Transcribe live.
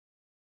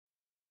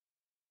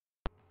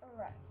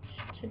Alright,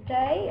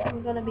 today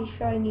I'm going to be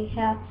showing you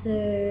how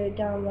to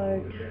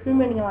download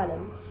toomany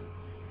items.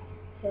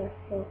 So,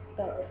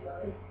 get out of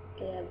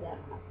that.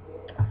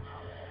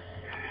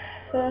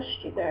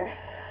 First you go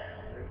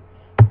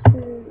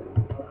to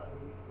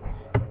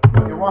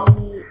the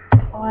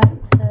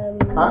item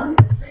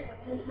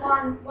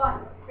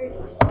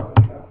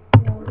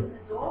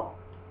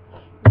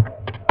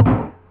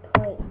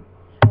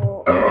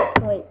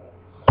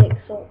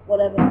 1.4.6 or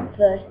whatever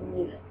version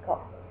you've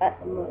got at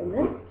the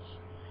moment.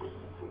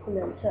 And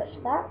then search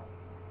that,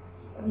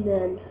 and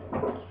then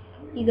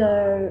you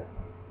go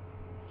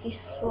this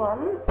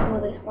one or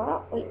this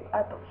one.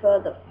 I prefer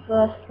the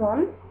first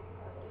one.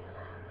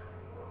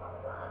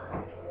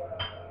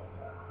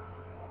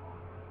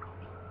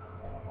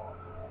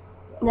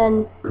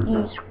 Then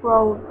you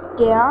scroll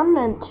down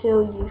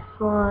until you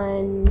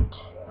find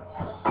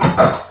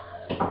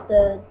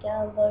the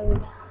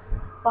download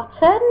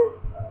button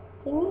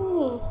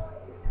thingy.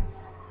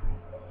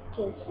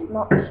 It's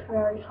not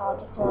very hard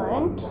to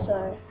find,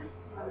 so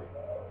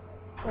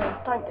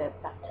don't go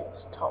back to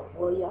the top,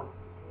 will ya?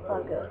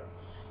 Oh good.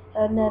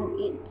 And then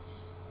it's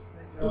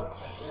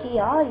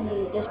here,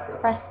 you just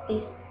press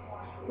this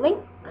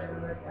link,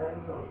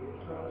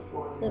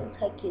 it'll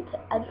take you to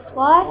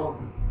AdFly.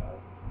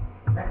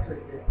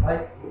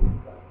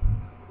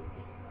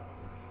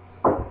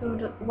 You'll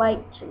just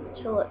wait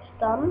until it's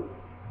done.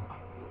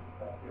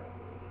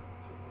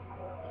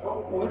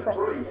 Then you press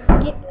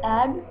skip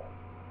ad.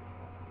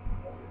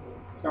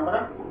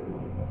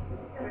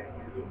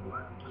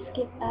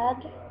 Skip ad.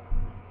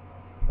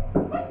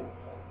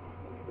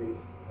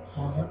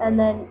 And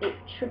then it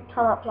should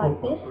come up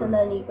like this, and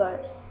then you go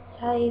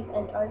save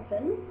and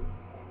open,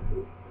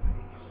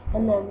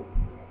 and then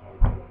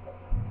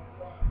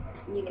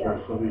you go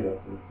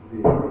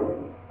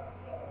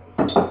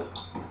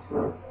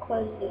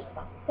close this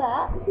like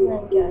that, and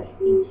then go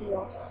into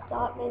your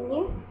start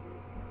menu,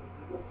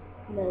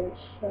 and then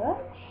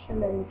search,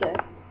 and then go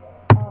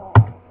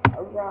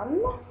run,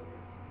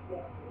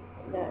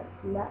 go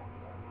map,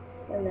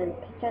 and then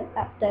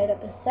app data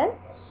 %.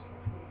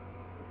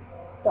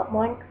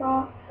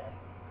 Minecraft,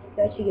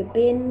 go to your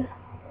bin,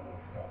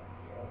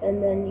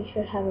 and then you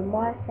should have a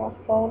Minecraft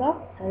folder,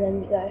 and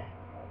then you go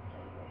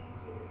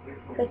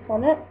click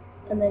on it,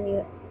 and then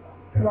you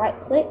right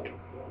click,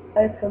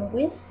 open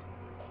with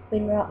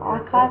WinRAR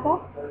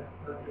Archiver,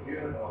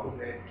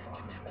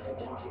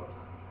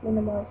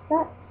 minimize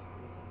that,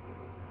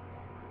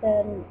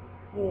 then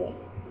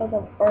because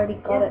I've already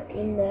got it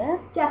in there,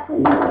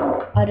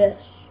 I just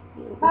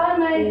do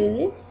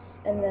this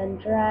and then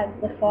drag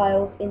the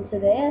files into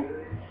there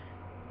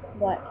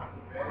like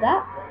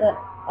that, but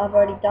I've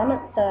already done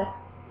it, so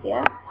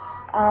yeah,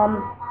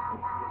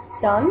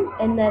 done.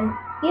 And then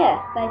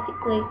yeah,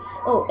 basically,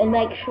 and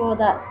make sure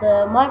that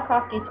the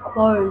Minecraft is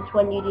closed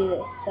when you do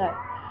this, so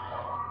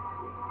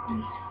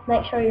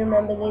make sure you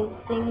remember these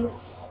things.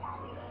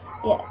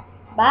 Yeah,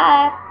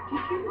 bye.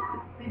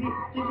 Did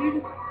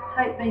you just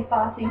take me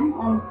farting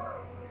on?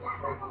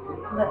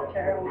 That's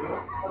terrible.